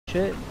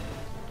Shit.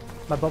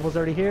 My bubble's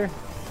already here.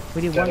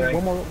 We need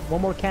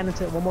one more cannon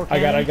to one more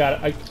cannon. I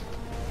got it.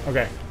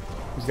 Okay.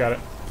 He's got it.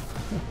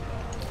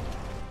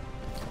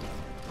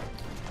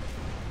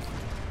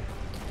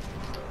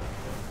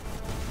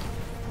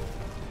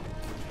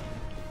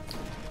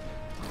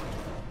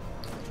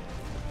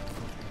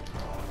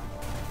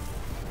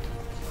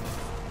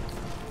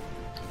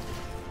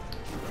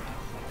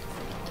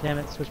 Damn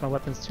it, switched my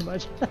weapons too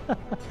much.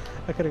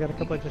 I could have got a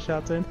couple extra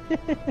shots in.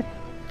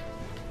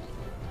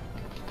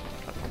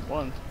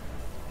 One.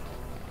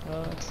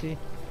 Let's see.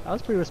 That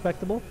was pretty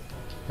respectable.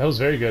 That was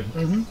very good.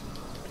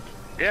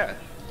 Yeah.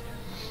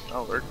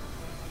 That'll work.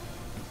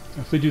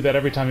 If we do that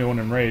every time you won't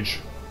enrage.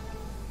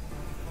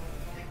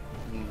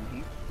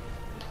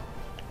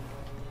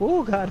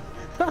 Oh god.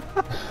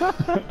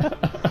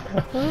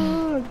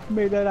 Oh,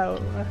 made that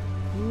out.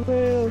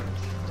 Well,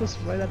 just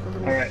right at the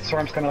little. Alright,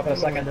 swarm's coming up in a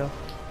second. Window.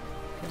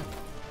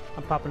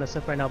 I'm popping a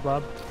sip right now,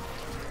 Blob.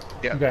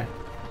 Yeah. Okay.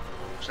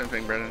 Same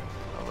thing, Brennan.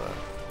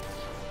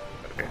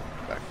 Okay,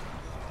 back.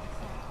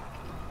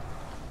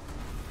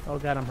 Oh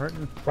god, I'm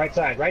hurting. Right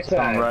side, right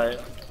side. Right.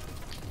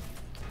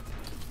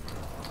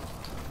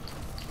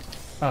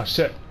 Oh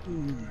shit.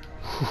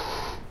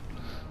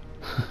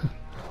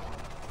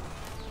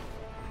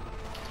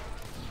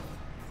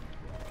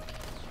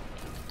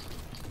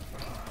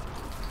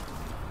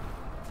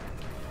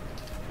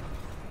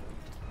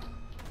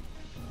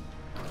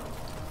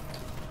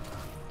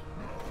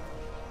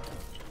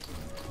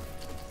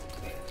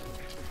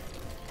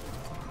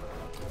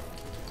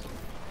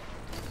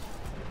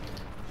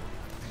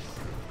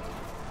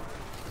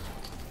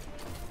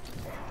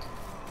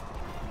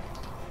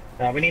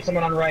 We need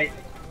someone on right.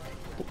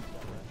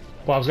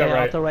 Bob's got Yeah,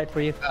 right. I'll throw right for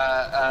you.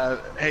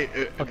 Hey,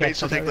 Okay,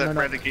 Base will take left,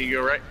 Brendan, can you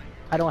go right?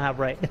 I don't have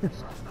right.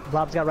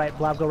 Blob's got right.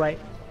 Blob, go right.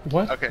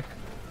 What? Okay.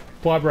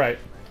 Bob right.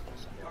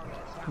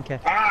 Okay.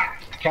 Ah!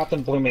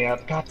 Captain blew me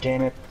up. God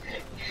damn it.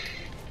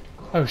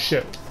 Oh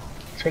shit.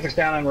 Squizzic's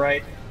down on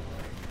right.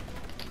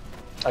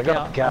 I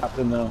got the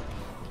captain though.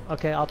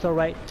 Okay, I'll throw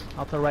right.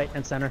 I'll throw right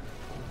and center.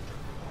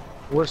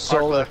 We're Arc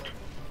solar. left.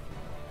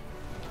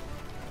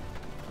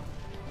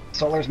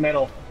 Solar's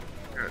middle.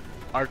 Good.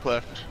 Arc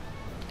left.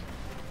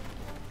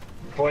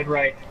 Void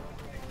right.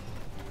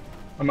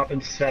 I'm up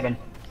in 7.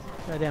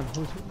 God damn,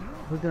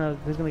 who's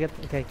gonna get?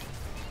 Okay.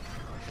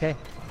 Okay.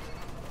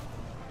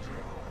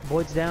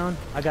 Void's down.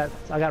 I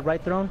got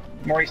right thrown.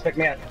 Maurice, pick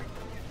me up.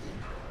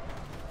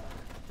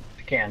 If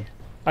you can.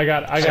 I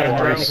got Sorry, it, Make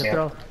Maurice. a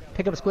throw.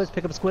 Pick up a squiz.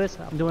 Pick up a squiz.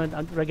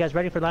 Are you guys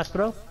ready for the last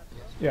throw?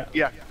 Yeah.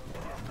 Yeah.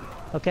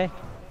 Okay.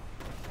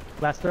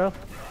 Last throw.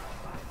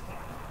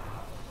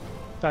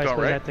 Sorry, Go squiz.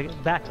 I right. have to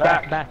get back. He's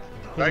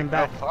in Right?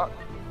 back. Oh, fuck.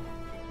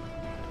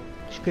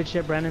 Good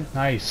shit, Brennan.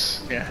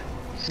 Nice. Yeah.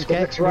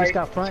 Okay. Squizzic's Maurice right.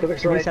 got front.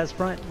 Squizzic's Maurice right. has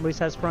front. Maurice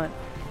has front.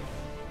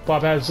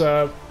 Bob has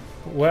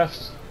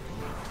left.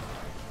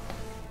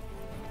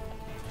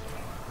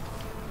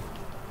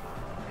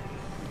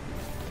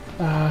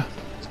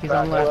 He's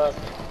on left.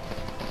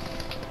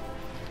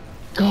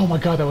 Oh my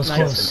god, that was Nice.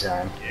 close. Just in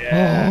time.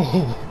 Yeah.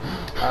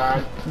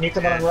 Oh. Need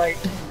someone on right.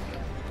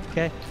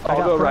 Okay. I'll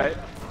go right.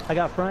 I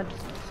got front.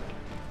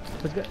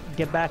 Let's go.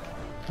 Get back.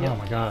 Yep. Oh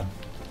my god.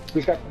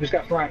 Who's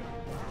got front?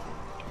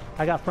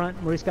 I got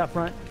front. Maurice got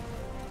front.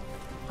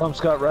 Pump's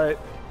got right.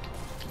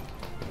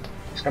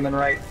 He's coming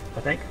right, I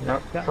think. No,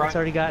 It's front.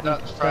 already gotten. No,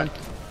 it's front.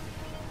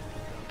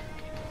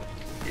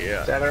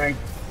 Yeah. Gathering.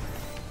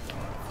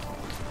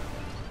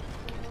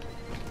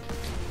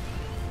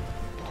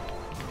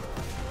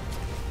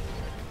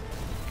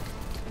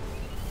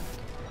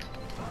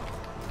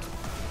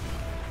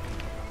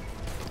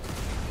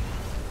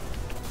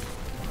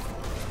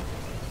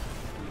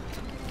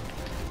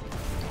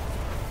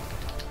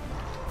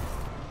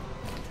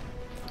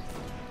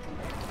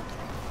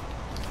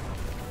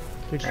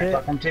 Good Alright, shit.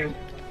 fuck him too.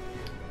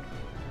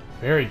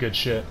 Very good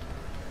shit.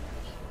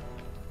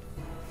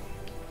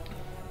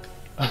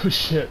 Oh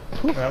shit.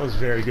 That was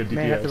very good DPS.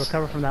 Man, I have to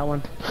recover from that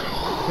one.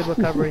 Good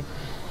recovery.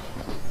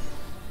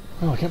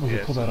 Oh, I can't believe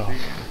you pulled that off.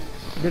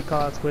 Good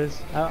call,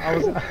 Squiz.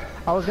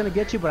 I was gonna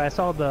get you, but I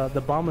saw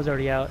the bomb was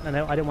already out, and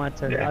I didn't want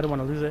to. Yeah. I didn't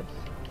want to lose it.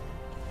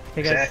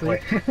 Hey guys, Exactly.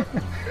 sleep.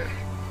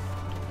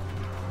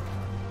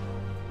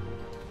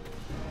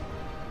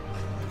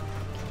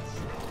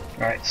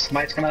 Alright,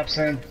 Smite's coming up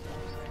soon.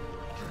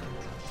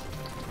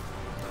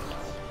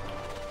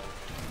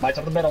 Smite's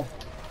up the middle.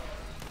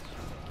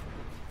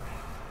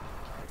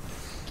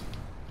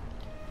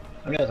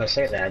 I mean, as I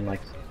say that, I'm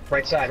like,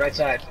 right side, right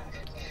side.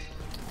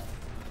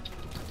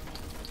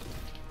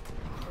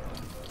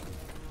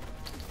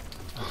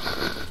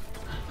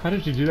 How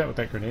did you do that with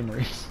that grenade,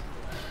 Maurice?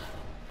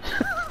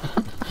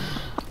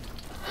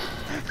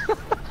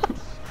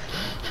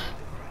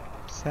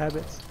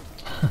 Habits.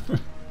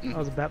 That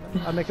was a bad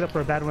one. I'll make it up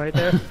for a bad one right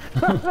there.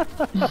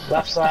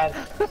 Left side.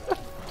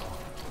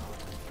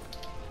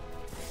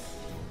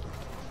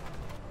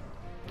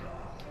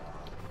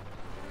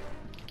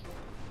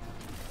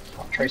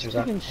 Oh, Tracer's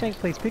up. Fucking Shank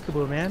plays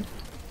peekaboo, man.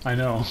 I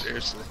know.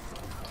 Seriously.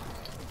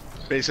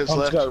 Base is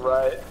Pump's left. got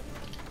right.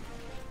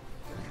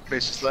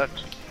 Base is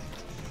left.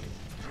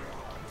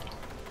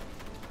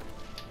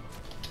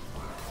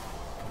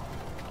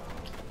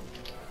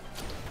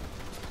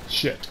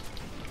 shit.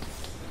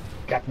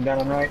 Captain down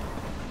on right.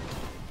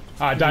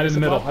 I died in the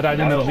middle. I died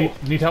in the No. middle.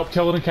 Need help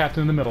killing a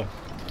captain in the middle.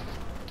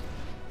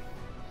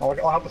 I'll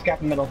help with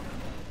Captain middle.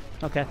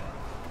 Okay.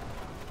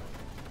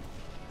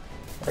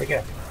 There you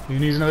go. He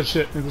needs another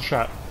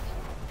shot.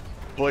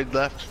 Void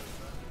left.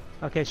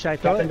 Okay, should I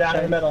throw Captain it? down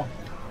Should in the I- middle.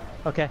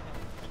 Okay.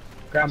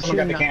 Grab I'm someone,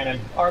 grab the shooting cannon.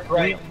 Arc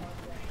right.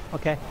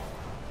 Okay.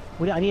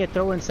 I need to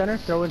throw in center.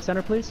 Throw in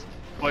center, please.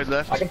 Void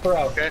left. I can throw.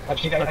 Okay. I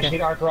just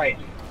need arc right.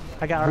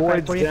 I got arc right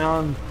Void's for you.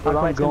 down, but Arc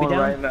I'm right's gonna be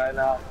going down. right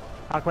now.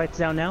 Arc right's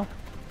down now.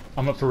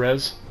 I'm up for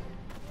res.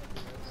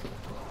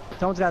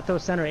 Someone's got to throw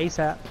center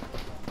ASAP.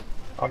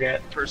 I'll get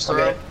it. First I'll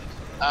throw. get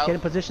Out. Get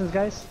in positions,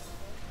 guys.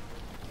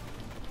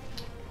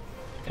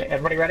 it.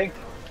 Everybody ready?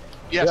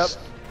 Yes.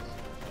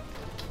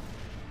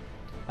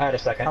 I had a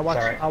second. I'll watch.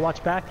 Sorry. I'll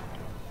watch back.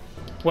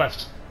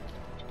 Left.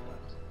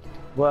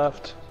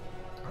 Left.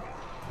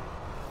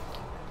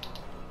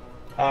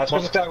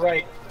 Supposed to start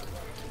right.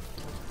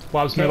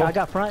 Bob's Okay, middle. I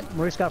got front.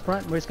 Maurice got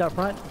front. Maurice got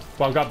front.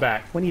 Bob got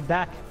back. We need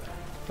back.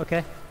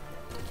 Okay.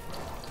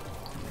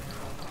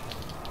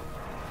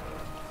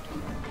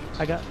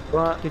 I got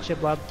Front. good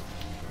shit, Bob.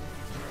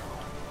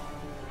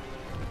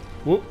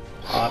 Whoop.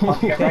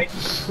 Pump, get right.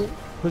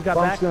 Who's got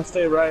Bump's back? gonna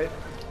stay right.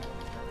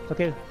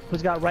 Okay.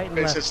 Who's got right and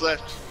Base left? is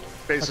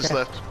left. Base is Okay.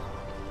 left.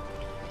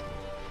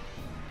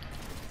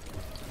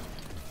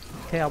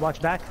 Okay, I'll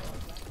watch back.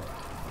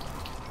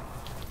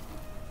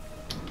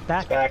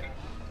 Back. Back.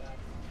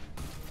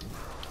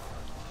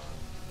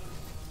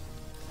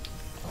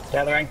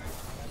 Gathering.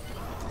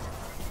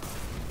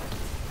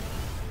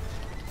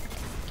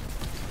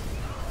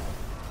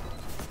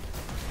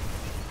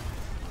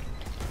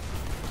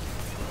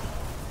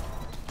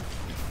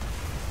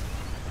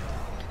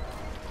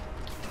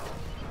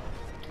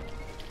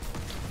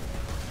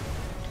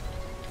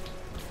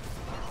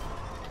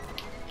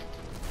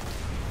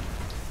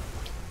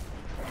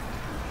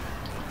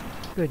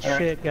 Good All right.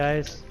 shit,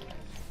 guys.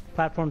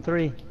 Platform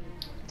 3.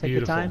 Take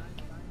your Beautiful. time.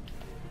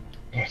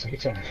 Yeah,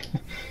 take your time.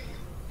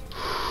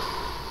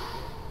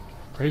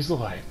 Praise the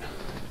light.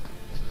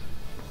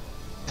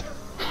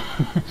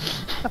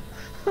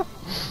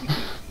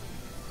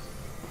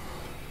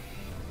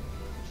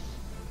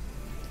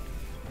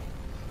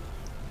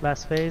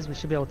 Last phase. We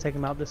should be able to take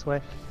him out this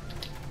way.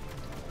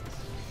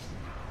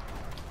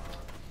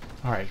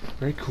 Alright,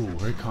 very cool,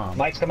 very calm.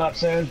 Lights come up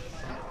soon.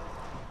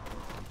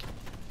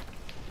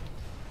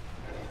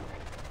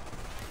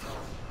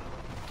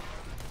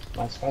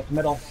 Lights out the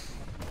middle.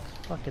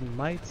 Fucking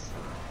mites.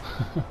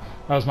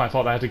 That was my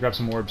fault, I had to grab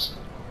some orbs.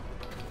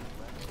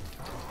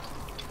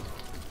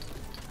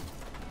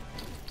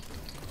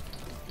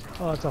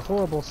 Oh, it's a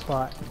horrible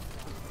spot.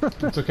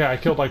 It's okay, I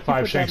killed like 5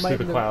 Put that shanks through might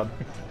the in the- cloud.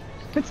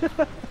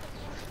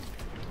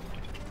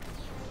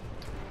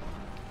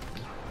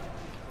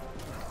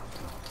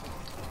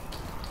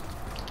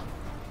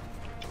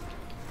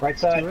 Right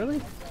side.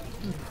 Really?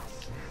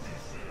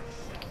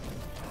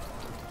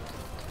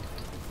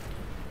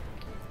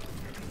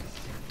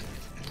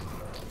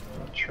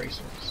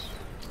 Tracers.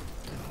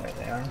 There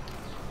they are.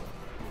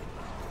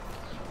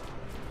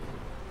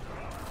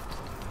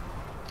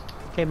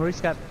 Okay,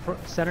 Maurice got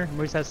center.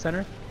 Maurice has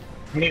center.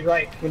 We need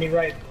right. We need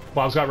right.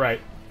 Bob's got right.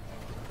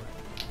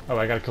 Oh,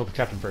 I gotta kill the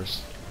captain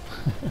first.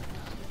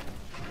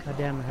 God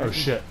damn it. Oh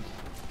shit.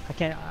 I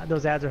can't.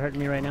 Those ads are hurting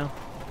me right now.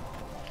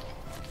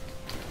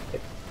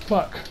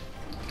 Fuck.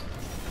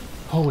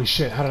 Holy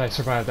shit, how did I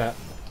survive that?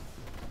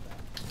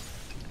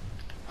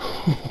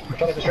 I'm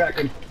trying to distract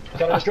him. I'm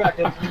trying to distract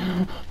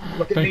him.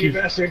 Look at Thank me, you. you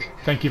bastard.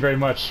 Thank you very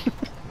much.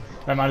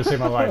 That might have saved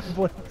my life.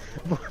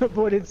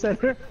 Voided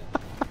center.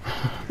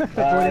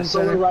 Voided Solar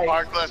center. right.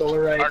 Arc left.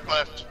 Solar right. Arc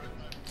left.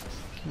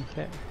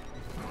 Okay.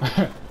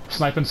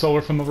 Sniping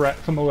solar from the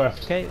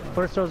left. Okay.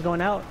 First throw's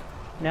going out.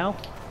 Now.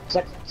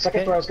 Second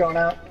Okay. throw's going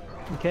out.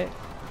 Okay.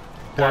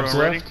 Bob's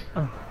Everyone left.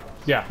 ready?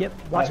 Yeah. Yep.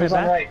 Watch my Who's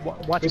on back.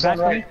 right? Watch Who's back on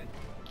for right? me.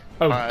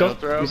 Oh, Alright, don't I'll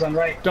throw. Who's on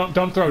right? don't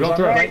throw, Who's don't on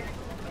throw. right?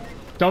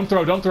 Don't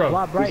throw, don't throw.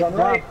 Blob Who's right. on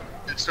Blob. right?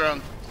 It's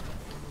thrown.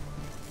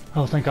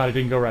 Oh, thank God I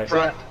didn't go right.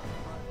 Front.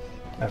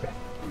 Okay.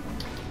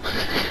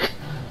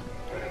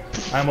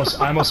 I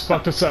almost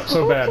fucked us up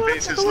so bad.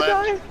 Base is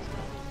left.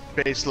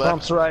 Base left.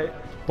 Bump's right.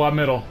 Bob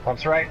middle.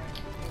 Pumps right.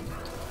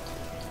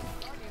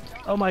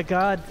 Oh my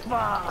God.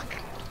 Fuck.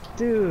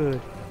 Dude.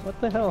 What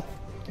the hell?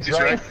 He's He's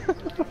right.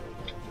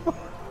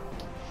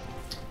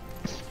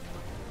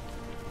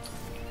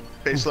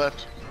 Base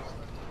left.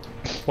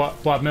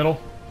 Bob middle.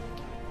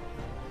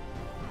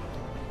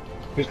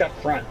 Who's got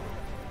front?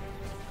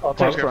 I'll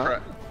Bob's take Go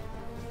front. front.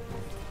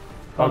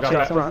 I got Okay,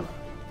 back. someone-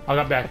 I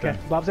got back Okay.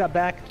 then. Bob's got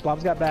back.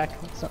 Bob's got back.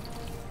 So,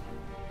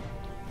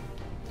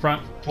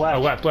 Front.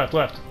 Left. Oh,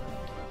 left.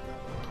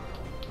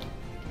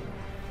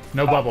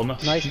 No bubble. No.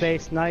 nice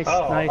base. Nice.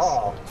 Oh, nice.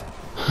 oh.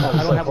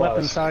 I don't have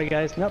weapons. Sorry,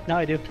 guys. Nope. Now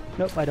I do.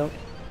 Nope. I don't.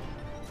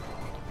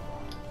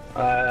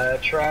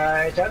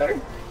 Try tether.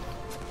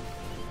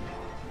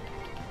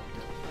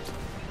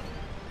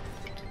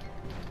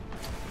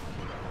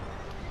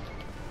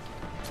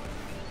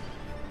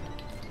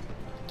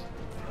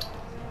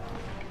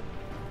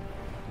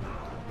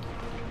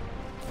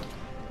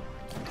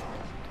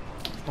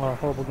 Oh,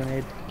 horrible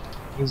grenade.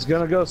 He's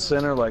gonna go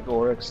center like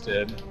Oryx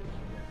did.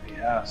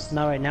 Yes.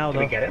 Not right now Did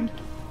though. we get him?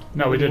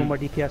 No, we need didn't. One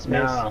more DPS space.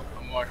 No.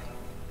 One more.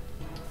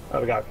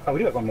 Oh, we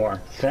do have one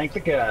more. Thank the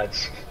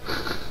gods.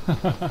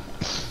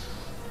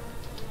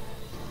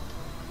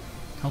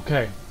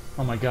 Okay.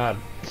 Oh my god.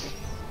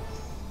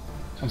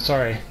 I'm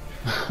sorry.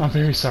 I'm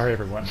very sorry,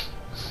 everyone.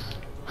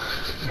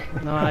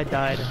 No, I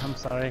died. I'm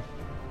sorry.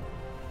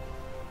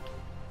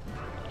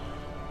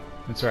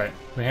 It's right.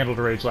 We handled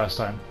a rage last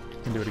time.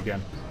 We can do it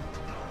again.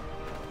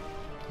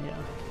 Yeah.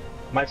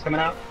 Mike's coming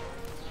out.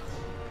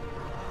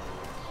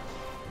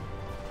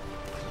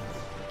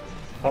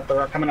 Pump,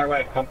 they're coming our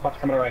way. Pump's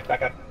coming our way.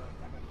 Back up.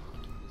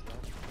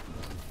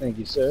 Thank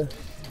you, sir.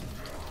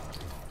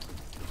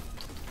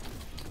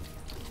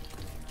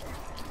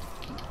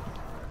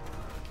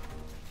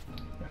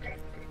 Okay,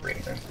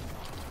 breathing room.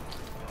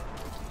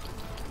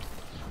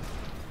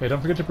 Hey,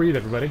 don't forget to breathe,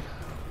 everybody.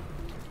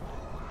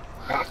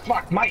 Ah,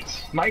 fuck,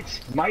 mites!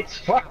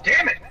 Fuck,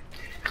 damn it!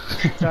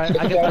 Sorry,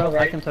 I can throw. I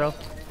Right. can throw.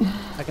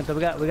 I can throw.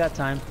 We got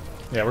time.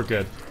 Yeah, we're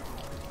good.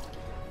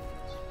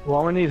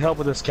 Well, we need help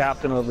with this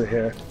captain over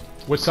here.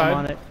 Which I'm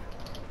on side?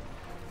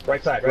 it.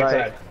 Right side.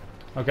 Right.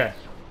 Okay.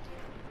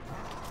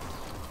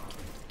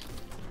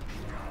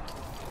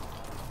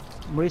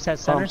 Maurice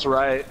has center. Pump's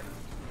right.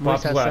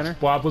 Maurice Bob has left. center.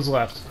 Bob was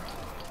left.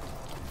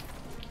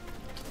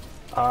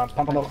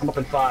 Pump him up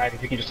in 5,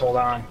 if you can just hold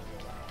on.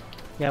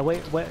 Yeah,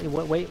 wait for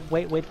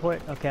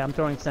it. Okay, I'm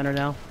throwing center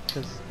now.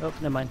 Cause oh,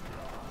 never mind.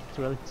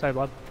 Too early. Sorry,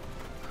 Bob.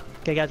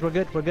 Okay, guys, we're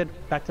good. We're good.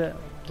 Back to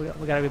we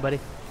got everybody.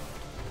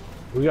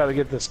 We gotta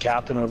get this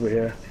captain over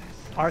here.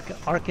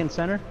 Arc in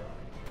center.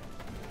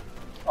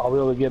 I'll be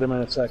able to get him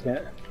in a second.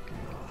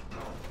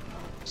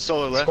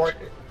 Solar left. Squirt.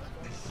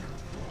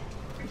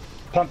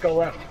 Pump, go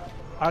left.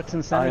 Arc's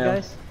in center, I am.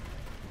 guys.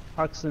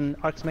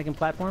 Arc's making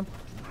platform.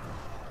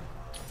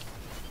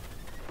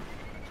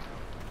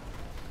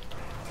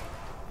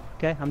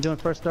 Okay, I'm doing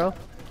first throw.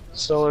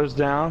 Solar's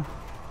down,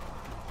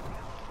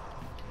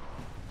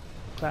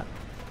 Crap.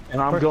 and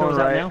I'm First going throw's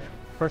out right. now.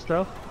 First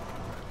throw.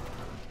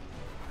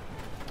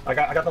 I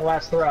got the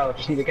last throw.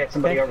 Just need to get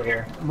somebody Okay. over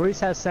here.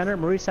 Maurice has center.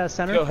 Maurice has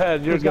center. Go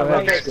ahead, you Who's go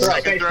got ahead. right? Throw.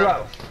 Second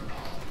throw.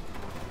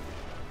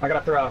 I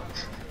got a throw.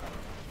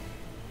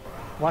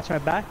 Watch my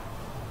back.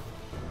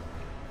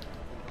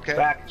 Okay.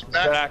 Back.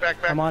 Back.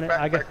 I'm on it.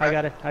 back, I got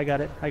back.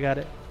 it. I got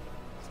it.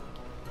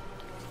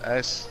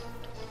 Nice.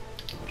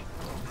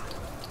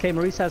 Okay,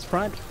 Maurice has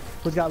front.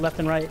 Who's got left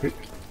and right?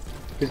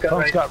 Who's got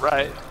Pump's right? got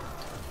right.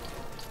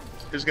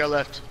 Who's got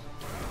left?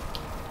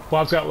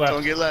 Bob's got left.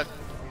 Someone get left.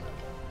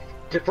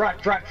 To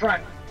front.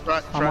 Front.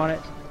 I'm on it.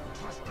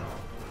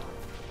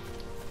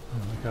 Oh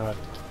my god.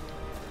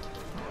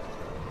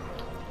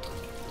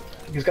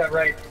 Who's got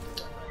right?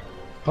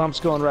 Pump's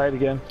going right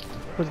again.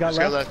 Who's got Who's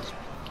got left? left?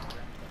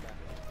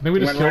 I think we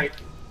just Went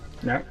killed.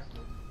 right.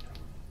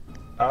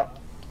 No. Up.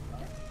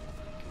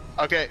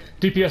 Okay.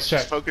 DPS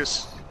check.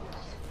 Focus.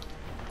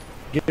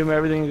 Give him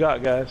everything you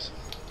got, guys.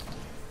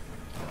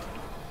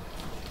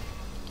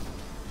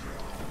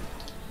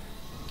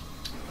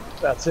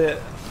 That's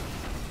it.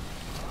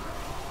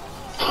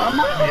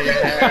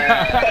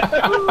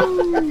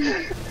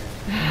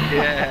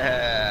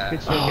 Yeah. Good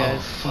shit,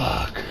 guys.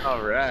 Fuck.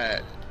 All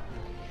right.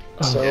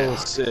 So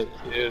sick,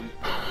 dude.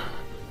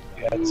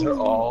 You guys are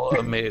all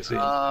amazing.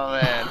 Oh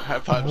man, high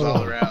fives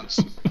all around.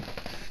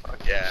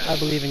 Fuck yeah. I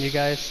believe in you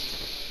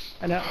guys.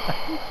 I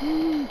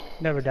know.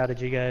 Never doubted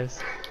you guys.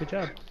 Good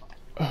job.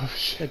 Oh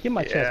shit. Yeah, give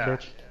my chest, Yeah.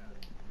 bitch.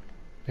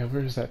 Yeah,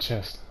 where is that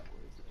chest?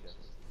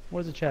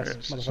 Where's the chest,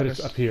 Where is- But it's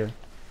motherfucker? up here.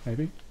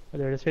 Maybe? Oh,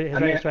 there it is. It's I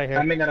right, may, it's right I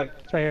here. may not have.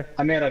 It's right here.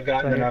 I may not have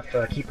gotten Right here.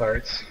 enough key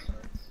cards.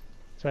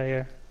 It's right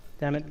here.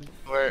 Damn it.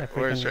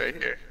 Where's right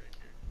here?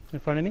 In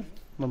front of me?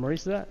 Where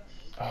Maurice is at?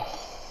 Oh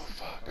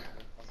fuck.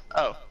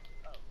 Oh.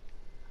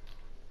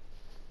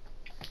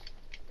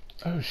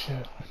 Oh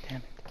shit. Damn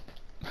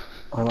it.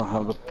 I don't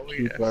have the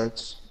key yes.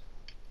 cards.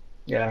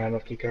 Yeah, I don't have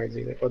enough key cards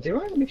either. Well, do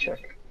I? Let me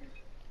check.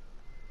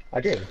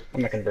 I do. I'm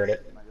gonna convert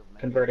it.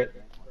 Convert it.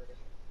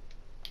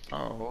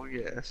 Oh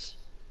yes.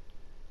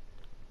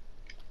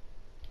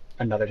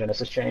 Another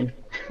Genesis chain.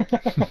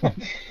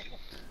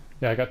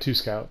 Yeah, I got 2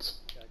 scouts.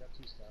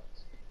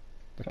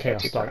 The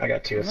chaos I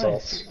got two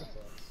assaults.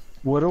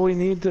 What do we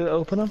need to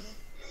open them?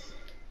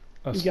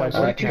 A You got spice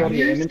one, If you go to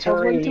your Infused, I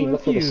inventory, want to you look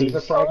for the infuse.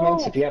 Seaver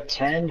fragments. If you have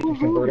 10, you can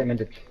convert them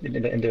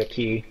into a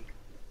key.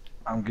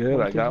 I'm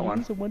good, I got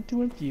one. One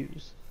to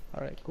infuse.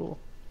 Alright, cool.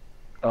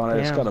 Oh, and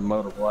it's Damn. got a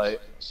mode of light,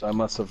 so I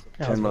must have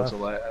That 10 was modes rough. of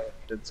light.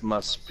 It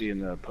must be in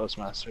the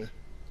postmaster.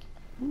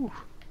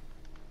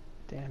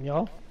 Damn,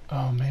 y'all.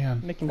 Oh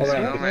man. Making me Hold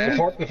sweat, on, man.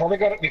 man. before we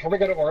go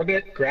to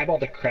orbit, grab all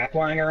the crap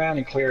lying around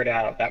and clear it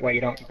out. That way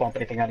you don't bump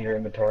anything out of your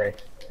inventory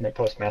in the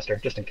postmaster,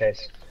 just in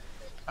case.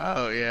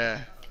 Oh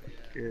yeah.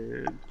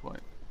 Good point.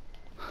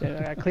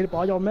 I cleaned up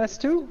all y'all mess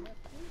too?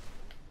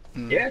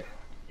 Mm. Yeah,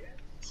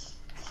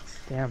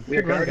 Damn. we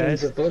are Good run,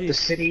 guardians guys. of both the Jeez.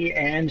 city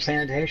and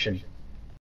sanitation.